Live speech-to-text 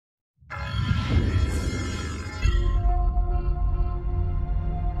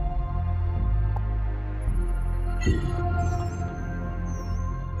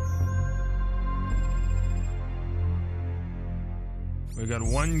We got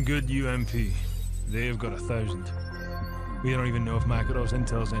one good UMP. They've got 1,000. We don't even know if Makarov's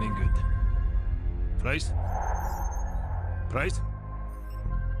intel's any good. Price? Price?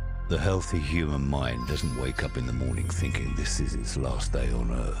 The healthy human mind doesn't wake up in the morning thinking this is its last day on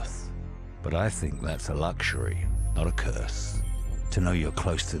Earth. But I think that's a luxury, not a curse. To know you're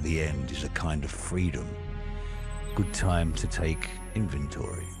close to the end is a kind of freedom. Good time to take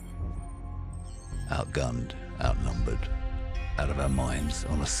inventory. Outgunned, outnumbered, out of our minds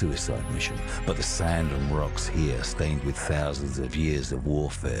on a suicide mission. But the sand and rocks here, stained with thousands of years of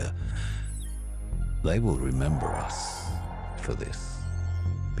warfare, they will remember us for this.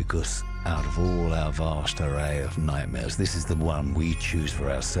 Because out of all our vast array of nightmares, this is the one we choose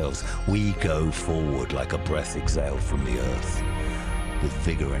for ourselves. We go forward like a breath exhaled from the earth, with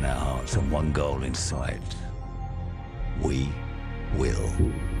vigor in our hearts and one goal in sight. We will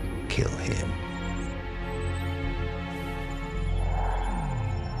kill him.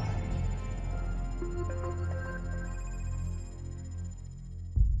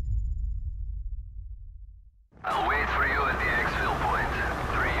 I'll wait for you at the exfil point.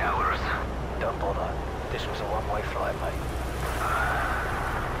 3 hours. Don't bother. This was a one-way flight, mate.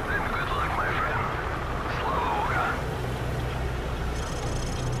 Then good luck, my friend. Slava.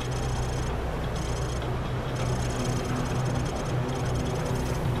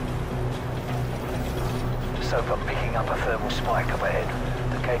 Soap, I'm picking up a thermal spike up ahead.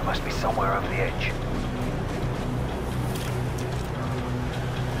 The gate must be somewhere over the edge.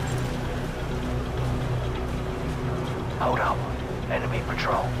 Hold up. Enemy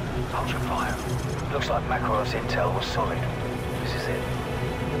patrol. Hold your fire. Looks like Makarov's intel was solid. This is it.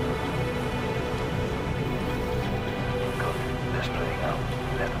 Good. They're splitting up.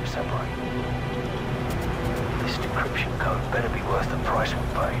 Let them separate. This decryption code better be worth the price we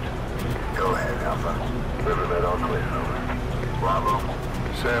paid. Go ahead, Alpha. Riverbed all clear, over. Bravo.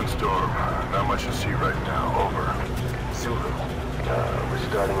 Sandstorm. Not much to see right now, over. Zulu. We're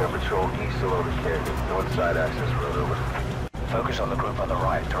starting our patrol east along the canyon. North side access road, over. Focus on the group on the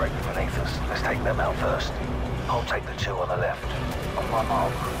right, directly beneath us. Let's take them out first. I'll take the two on the left. On my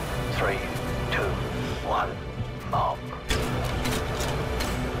mark. 3, 2, 1, mark.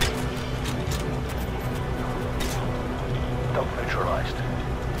 Dog neutralized.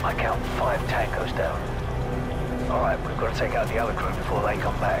 I count 5 tangos down. Alright, we've got to take out the other group before they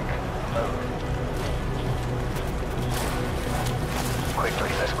come back. Move. Quickly,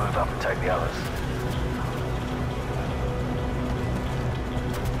 let's move up and take the others.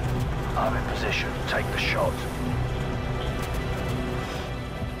 I'm in position. Take the shot.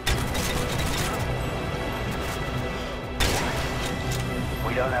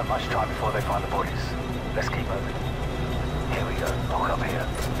 We don't have much time before they find the bodies. Let's keep moving. Here we go. Lock up here.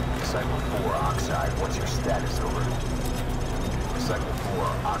 Cycle 4, Oxide. What's your status, over? Cycle 4,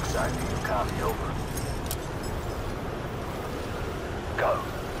 Oxide. Do you copy, over? Go.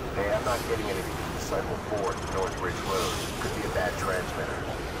 Hey, I'm not getting anything from Cycle 4 at North Ridge Road. Could be a bad transmitter.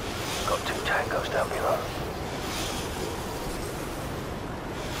 Got 2 tangos down below.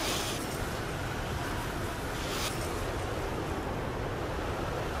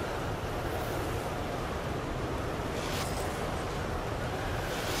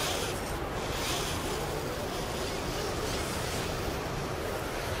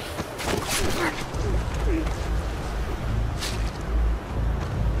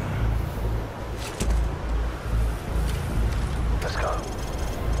 Let's go.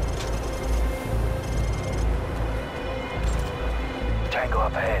 Tango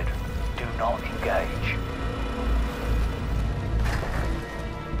up ahead. Do not engage.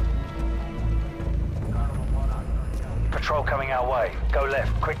 Patrol coming our way. Go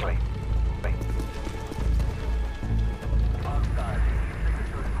left, quickly.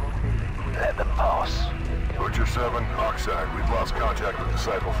 Let them pass. Butcher 7, Oxide. We've lost contact with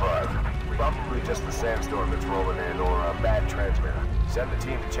Disciple 5. Probably just the sandstorm that's rolling in or a bad transmitter. Send the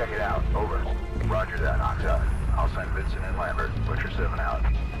team to check it out. Over. Roger that, Oxide. I'll send Vincent and Lambert. Butcher 7 out.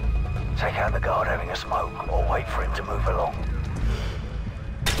 Take out the guard having a smoke, or wait for him to move along.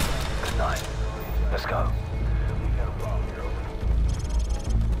 Good night. Let's go.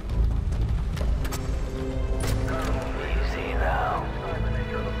 Easy now.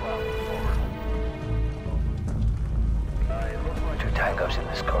 2 tangos in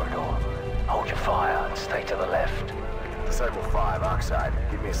this corridor. Hold your fire and stay to the left. Disciple 5, Oxide.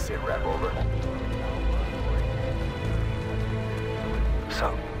 Give me a sit rep, over.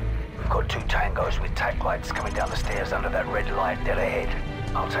 So, we've got 2 tangos with tack lights coming down the stairs under that red light dead ahead.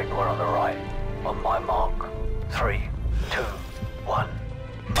 I'll take the one on the right. On my mark. 3, 2, 1,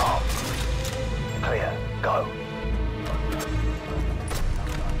 mark. Clear. Go.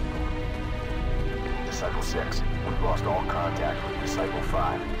 Disciple 6. We've lost all contact with Disciple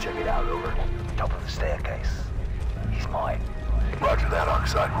 5. Check it out, over. Top of the staircase. He's mine. Roger that,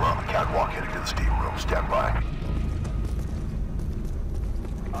 Oxide. We're on the catwalk heading to the steam room. Stand by.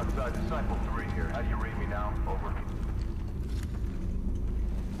 Oxide, Disciple 3 here. How do you read me now? Over.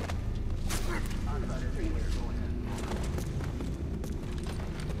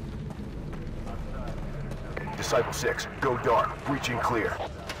 Disciple 6, go dark. Breaching clear.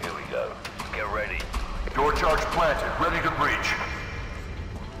 Here we go. Get ready. Door charge planted. Ready to breach.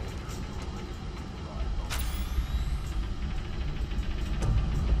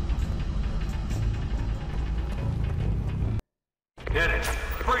 Hit it.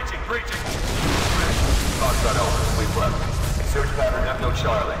 Breaching. Oxide over. Sleep left. Search pattern Echo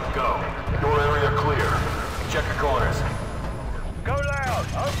Charlie. Go. Door area clear. Check the corners. Go loud!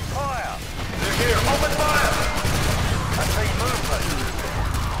 Open fire! They're here. Open fire! I see movement.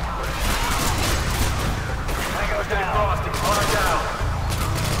 Tango stay frosty. Hunter down.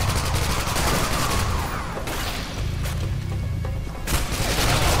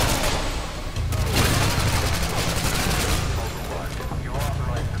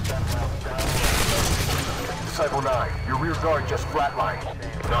 Disciple 9, your rear guard just flatlined.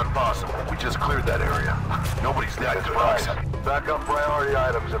 Not possible. We just cleared that area. Nobody's dead. Right. Back up priority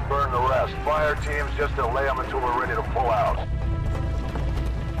items and burn the rest. Fire teams just delay them until we're ready to pull out.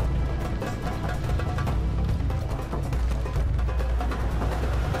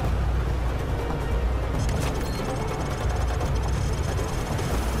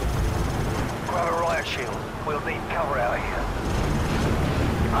 Grab a riot shield. We'll need cover out here.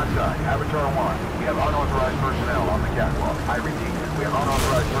 Oxide, Avatar 1, we have unauthorized personnel on the catwalk. I repeat, we have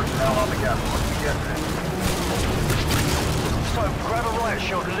unauthorized personnel on the catwalk. Yes, So, grab a riot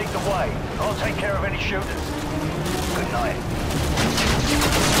shield and lead the way. I'll take care of any shooters. Good night.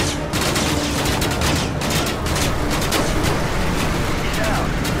 He's down.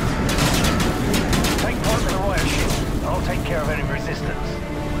 Take point of the riot shield. I'll take care of any resistance.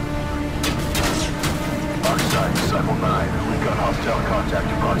 Oxide, Disciple 9, we've got hostile contact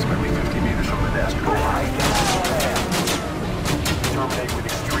approximately 50 meters from the nest. Go high. Terminate with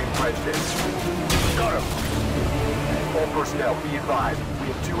extreme prejudice. Got him. All personnel, be advised. We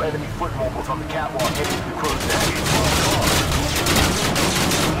have 2 enemy foot mobiles on the catwalk heading to the crow's nest.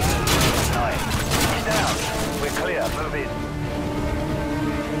 Nice. He's down. We're clear. Move in.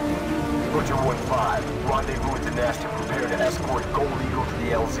 Butcher 1-5, rendezvous at the nest and prepare to escort Gold Eagle to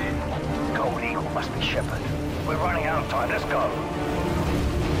the LZ. Gold Eagle must be Shepard. We're running out of time. Let's go.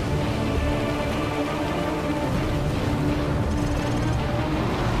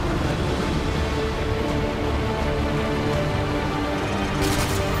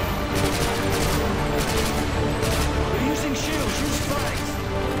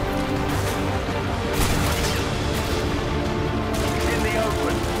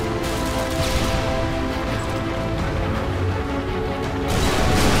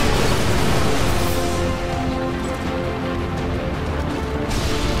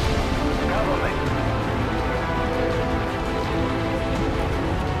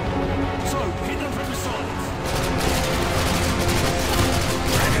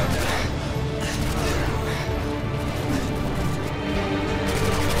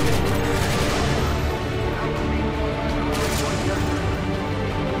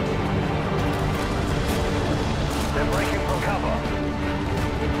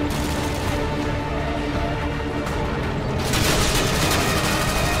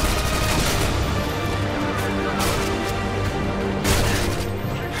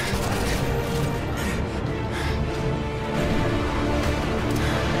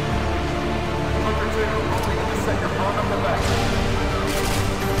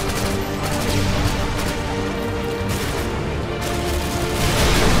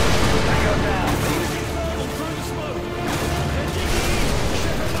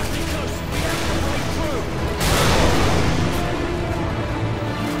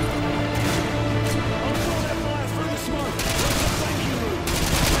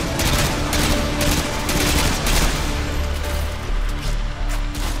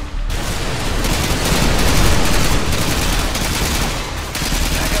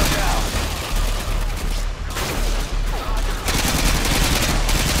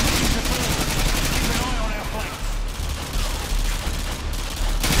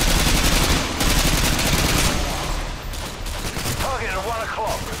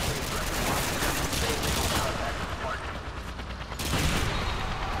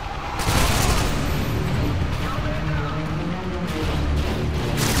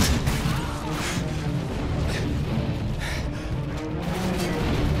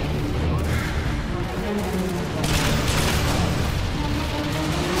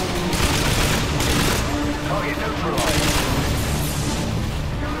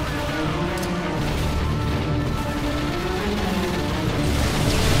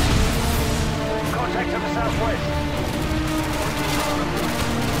 place.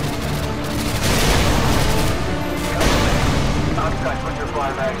 Outside, put your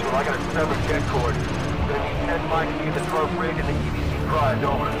fire mags on. I got a severed jet cord. Gonna need 10 mics to get the drone rig and the EDC prize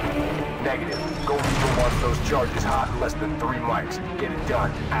over. Negative. Gold Eagle wants those charges hot in less than 3 mics. Get it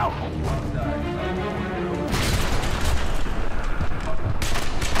done. Out.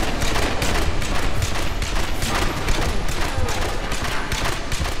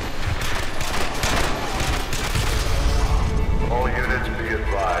 All units be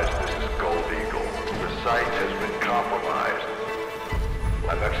advised, this is Gold Eagle. The site has been compromised.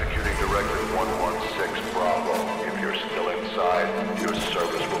 I'm executing Directive 116 Bravo. If you're still inside, your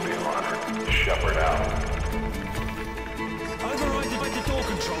service will be honored. Shepard out. Override the door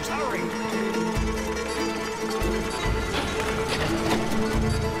controls, hurry!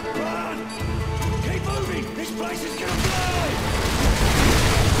 Run! Keep moving! This place is gonna blow!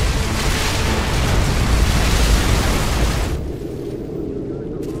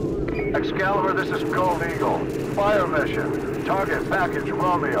 Excalibur, this is Gold Eagle. Fire mission. Target package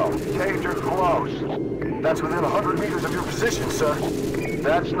Romeo. Danger close. That's within 100 meters of your position, sir.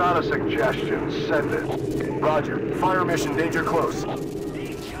 That's not a suggestion. Send it. Roger. Fire mission, danger close.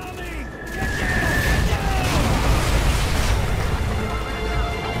 Incoming! Get down! Get down!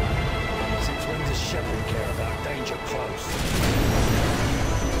 Since when does Shepard care about danger close?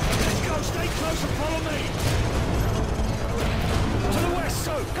 Let's go! Stay close and follow me! To the west,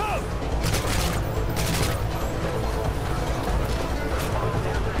 so go!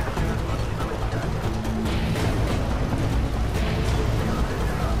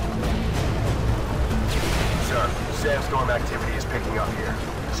 Sandstorm activity is picking up here.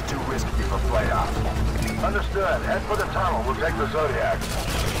 It's too risky for flight ops. Understood. Head for the tunnel. We'll take the Zodiac.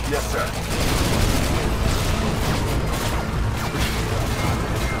 Yes, sir.